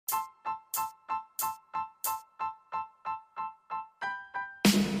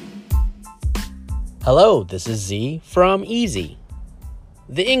Hello, this is Z from Easy,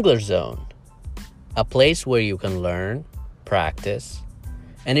 the English Zone, a place where you can learn, practice,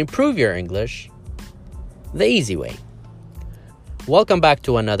 and improve your English the easy way. Welcome back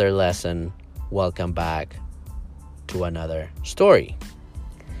to another lesson. Welcome back to another story.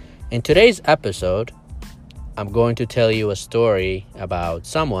 In today's episode, I'm going to tell you a story about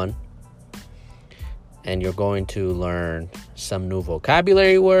someone, and you're going to learn some new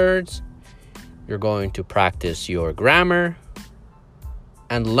vocabulary words. You're going to practice your grammar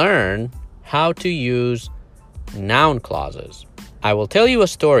and learn how to use noun clauses. I will tell you a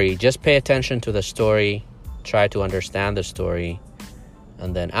story. Just pay attention to the story. Try to understand the story.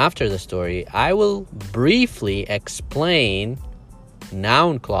 And then after the story, I will briefly explain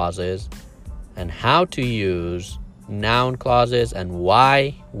noun clauses and how to use noun clauses and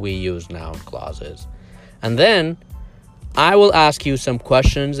why we use noun clauses. And then I will ask you some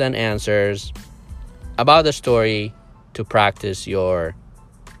questions and answers about the story to practice your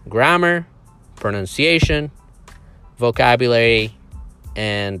grammar, pronunciation, vocabulary,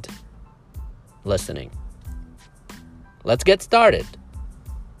 and listening. Let's get started.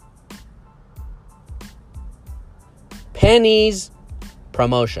 Penny's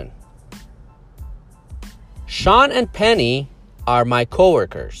promotion. Sean and Penny are my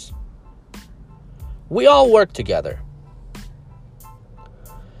coworkers. We all work together.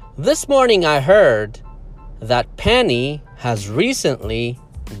 This morning I heard that Penny has recently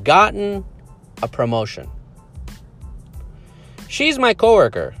gotten a promotion. She's my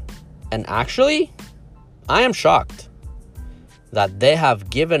coworker, and actually, I am shocked that they have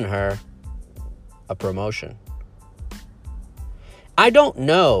given her a promotion. I don't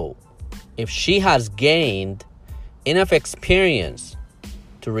know if she has gained enough experience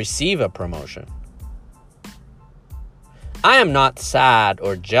to receive a promotion. I am not sad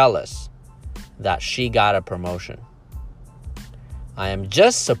or jealous that she got a promotion. I am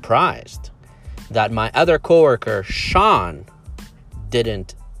just surprised that my other coworker, Sean,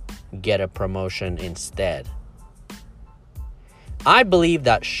 didn't get a promotion instead. I believe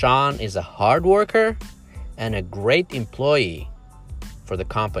that Sean is a hard worker and a great employee for the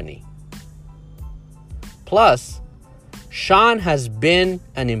company. Plus, Sean has been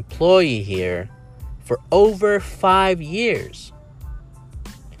an employee here for over 5 years.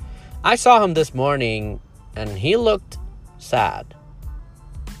 I saw him this morning and he looked sad.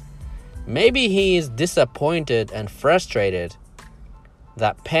 Maybe he is disappointed and frustrated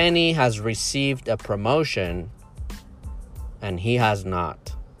that Penny has received a promotion and he has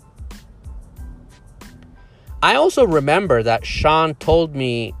not. I also remember that Sean told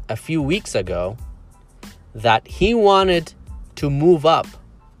me a few weeks ago that he wanted to move up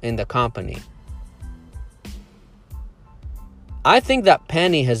in the company. I think that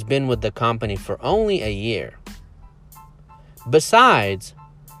Penny has been with the company for only a year. Besides,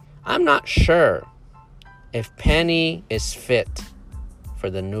 I'm not sure if Penny is fit for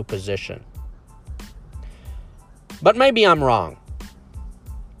the new position. But maybe I'm wrong.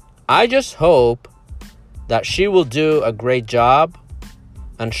 I just hope that she will do a great job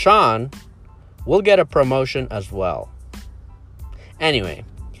and Sean will get a promotion as well. Anyway,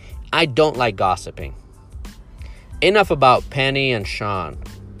 I don't like gossiping. Enough about Penny and Sean.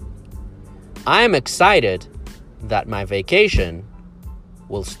 I am excited that my vacation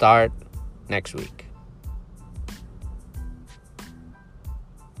will start next week.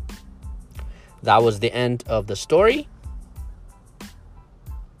 That was the end of the story.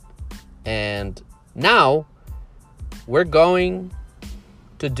 And now we're going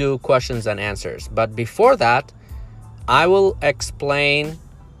to do questions and answers. But before that, I will explain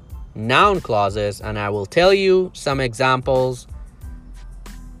noun clauses and I will tell you some examples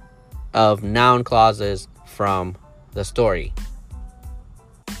of noun clauses from the story.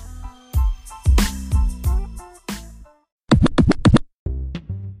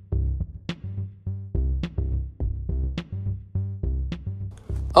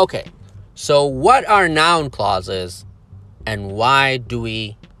 Okay, so what are noun clauses and why do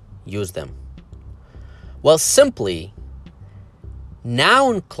we use them? Well, simply,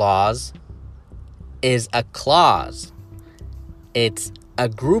 noun clause is a clause. It's a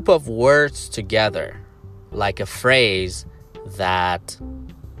group of words together, like a phrase that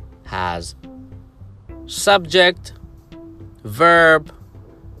has subject, verb,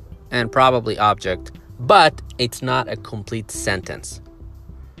 and probably object, but it's not a complete sentence.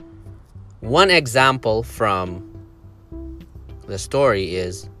 One example from the story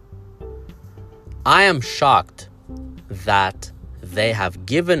is, I am shocked that they have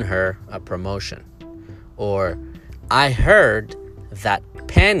given her a promotion. Or, I heard that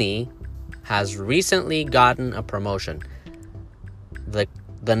Penny has recently gotten a promotion.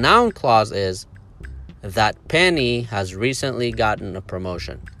 The noun clause is that Penny has recently gotten a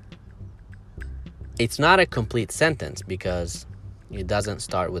promotion. It's not a complete sentence because it doesn't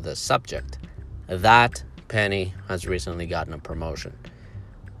start with a subject. That Penny has recently gotten a promotion.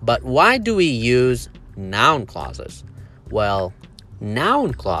 But why do we use noun clauses? Well,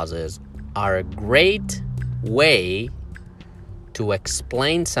 noun clauses are a great way to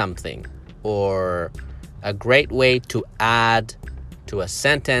explain something, or a great way to add to a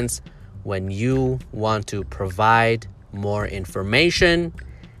sentence when you want to provide more information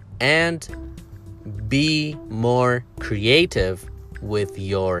and be more creative with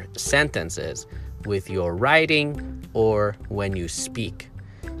your sentences, with your writing, or when you speak.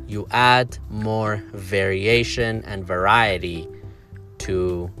 You add more variation and variety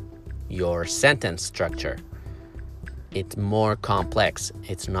to your sentence structure. It's more complex.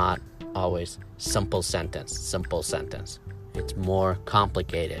 It's not always simple sentence. It's more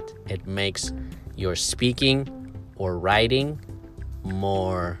complicated. It makes your speaking or writing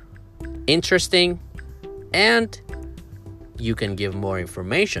more interesting, and you can give more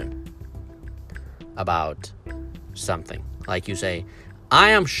information about something. Like you say, I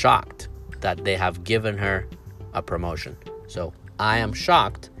am shocked that they have given her a promotion. So I am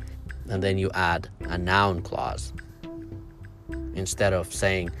shocked, and then you add a noun clause. Instead of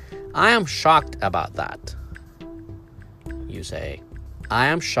saying, I am shocked about that, you say, I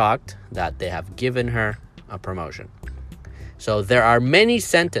am shocked that they have given her a promotion. So there are many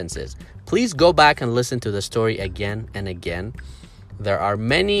sentences. Please go back and listen to the story again and again. There are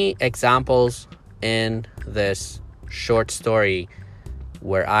many examples in this short story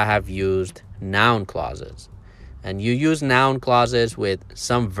where I have used noun clauses. And you use noun clauses with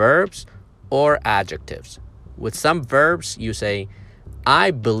some verbs or adjectives. With some verbs, you say,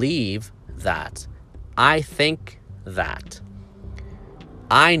 I believe that. I think that.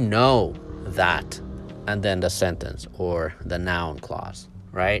 I know that. And then the sentence or the noun clause,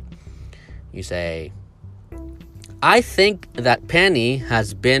 right? You say, I think that Penny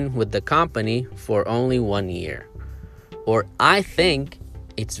has been with the company for only 1 year. Or I think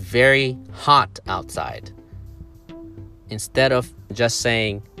it's very hot outside. Instead of just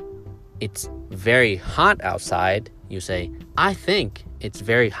saying it's very hot outside, you say, I think it's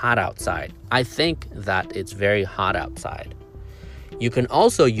very hot outside. I think that it's very hot outside. You can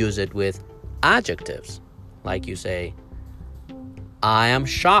also use it with adjectives. Like you say, I am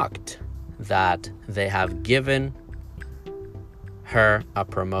shocked that they have given her a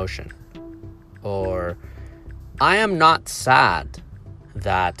promotion. Or I am not sad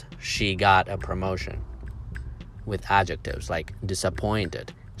that she got a promotion. With adjectives like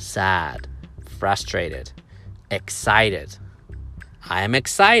disappointed, sad, frustrated, excited. I am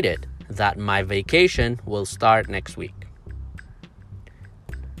excited that my vacation will start next week.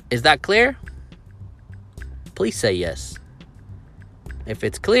 Is that clear? Please say yes. If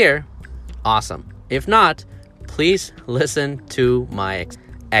it's clear, awesome. If not, please listen to my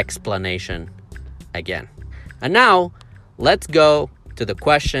explanation again. And now, let's go to the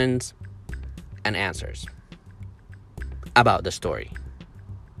questions and answers about the story.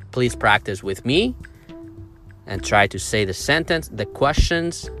 Please practice with me and try to say the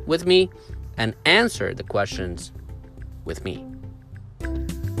questions with me, and answer the questions with me.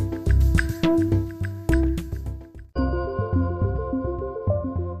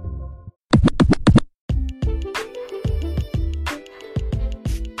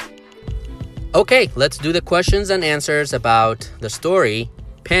 Okay, let's do the questions and answers about the story,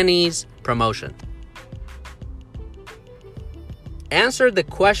 Penny's Promotion. Answer the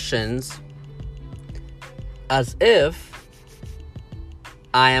questions as if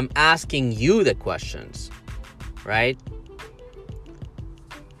I am asking you the questions, right?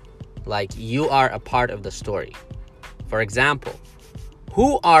 Like you are a part of the story. For example,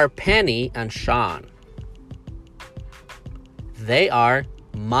 who are Penny and Sean? They are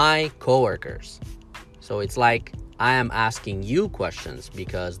my coworkers. So it's like I am asking you questions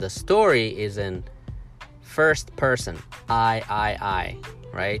because the story is in first person, I,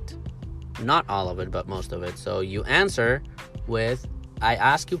 right? Not all of it, but most of it. So you answer with, I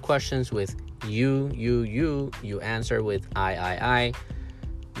ask you questions with you. You answer with I.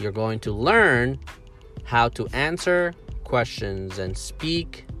 You're going to learn how to answer questions and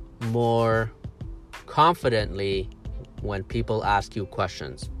speak more confidently when people ask you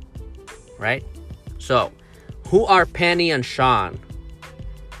questions, right? So, who are Penny and Sean?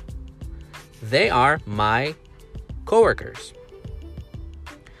 They are my coworkers.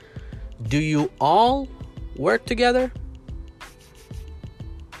 Do you all work together?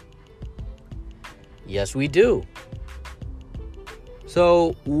 Yes, we do.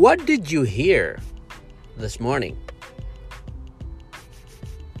 So, what did you hear this morning?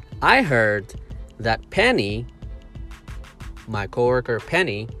 I heard that Penny, my coworker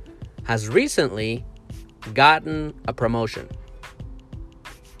Penny, has recently gotten a promotion.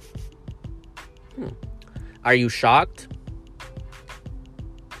 Are you shocked?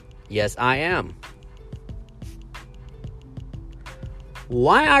 Yes, I am.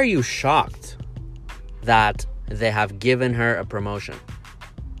 Why are you shocked that they have given her a promotion?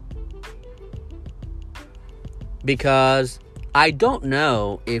 Because I don't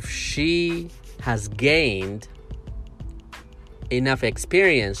know if she has gained enough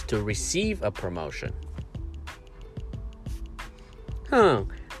experience to receive a promotion.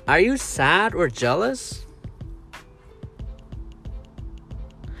 Are you sad or jealous?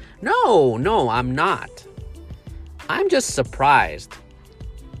 No, I'm not. I'm just surprised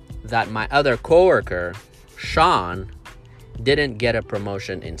that my other coworker, Sean, didn't get a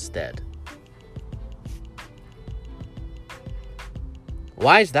promotion instead.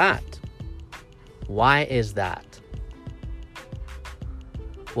 Why is that? Why is that?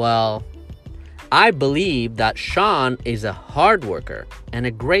 Well, I believe that Sean is a hard worker and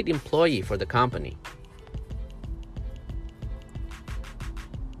a great employee for the company.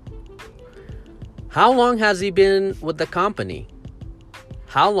 How long has he been with the company?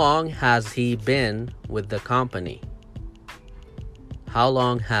 How long has he been with the company? How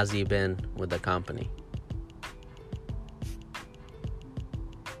long has he been with the company?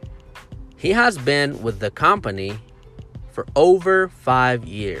 He has been with the company for over 5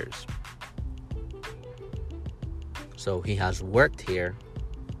 years. So he has worked here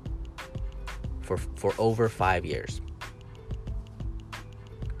for over 5 years.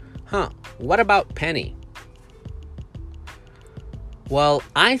 What about Penny? Well,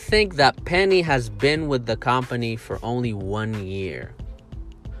 I think that Penny has been with the company for only 1 year.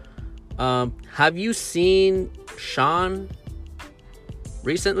 Have you seen Sean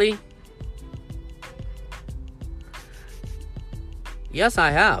recently? Yes, I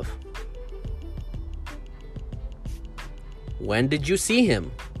have. When did you see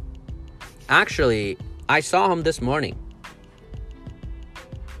him? Actually, I saw him this morning.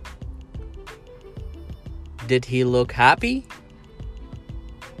 Did he look happy?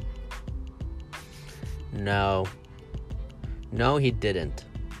 No, he didn't.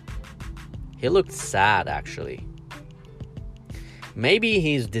 He looked sad, actually. Maybe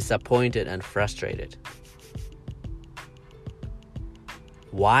he's disappointed and frustrated.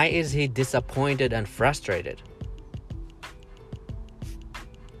 Why is he disappointed and frustrated?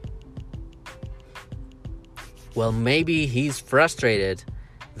 Well, maybe he's frustrated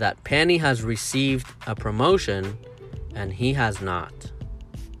that Penny has received a promotion and he has not.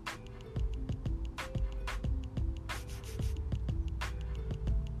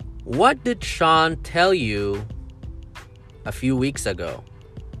 What did Sean tell you a few weeks ago?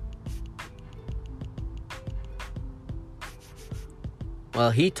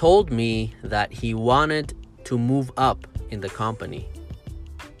 Well, he told me that he wanted to move up in the company.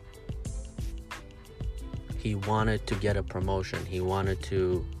 He wanted to get a promotion. He wanted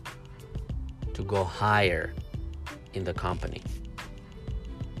to go higher in the company.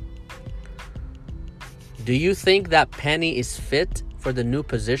 Do you think that Penny is fit for the new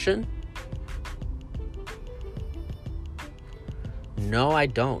position? No, I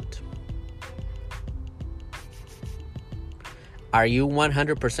don't. Are you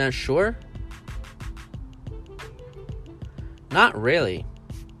 100% sure? Not really.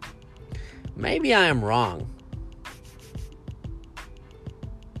 Maybe I am wrong.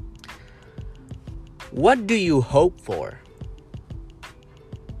 What do you hope for?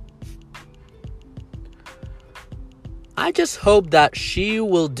 I just hope that she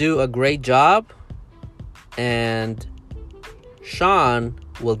will do a great job and Sean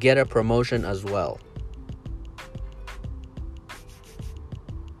will get a promotion as well.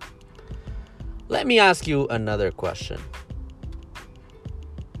 Let me ask you another question.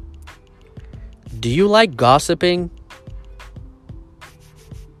 Do you like gossiping?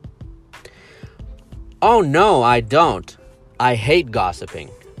 Oh no, I don't. I hate gossiping.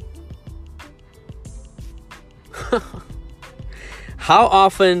 How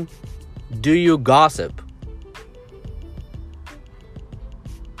often do you gossip?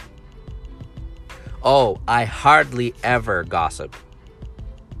 Oh, I hardly ever gossip.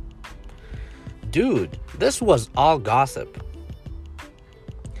 Dude, this was all gossip.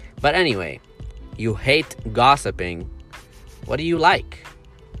 But anyway, you hate gossiping. What do you like?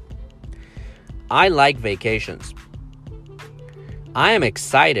 I like vacations. I am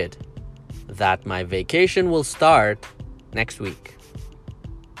excited that my vacation will start next week.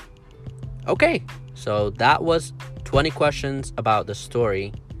 Okay, so that was 20 questions about the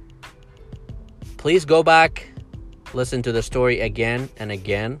story. Please go back, listen to the story again and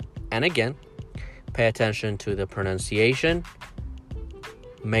again and again. Pay attention to the pronunciation.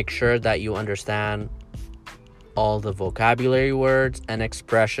 Make sure that you understand all the vocabulary words and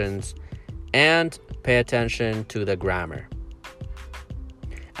expressions, and pay attention to the grammar.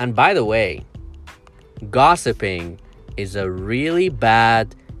 And by the way, gossiping is a really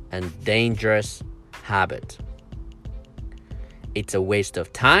bad and dangerous habit. It's a waste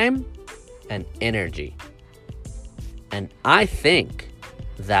of time and energy. And I think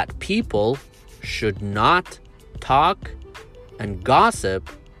that people should not talk and gossip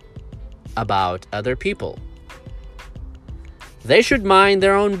about other people. They should mind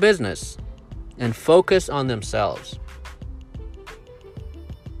their own business and focus on themselves.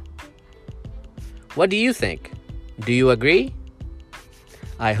 What do you think? Do you agree?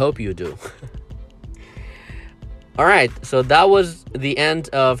 I hope you do. All right, so that was the end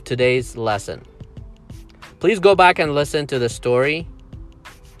of today's lesson. Please go back and listen to the story.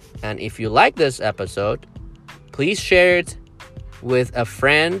 And if you like this episode, please share it with a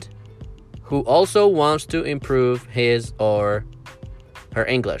friend who also wants to improve his or her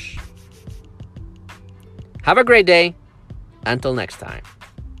English. Have a great day. Until next time.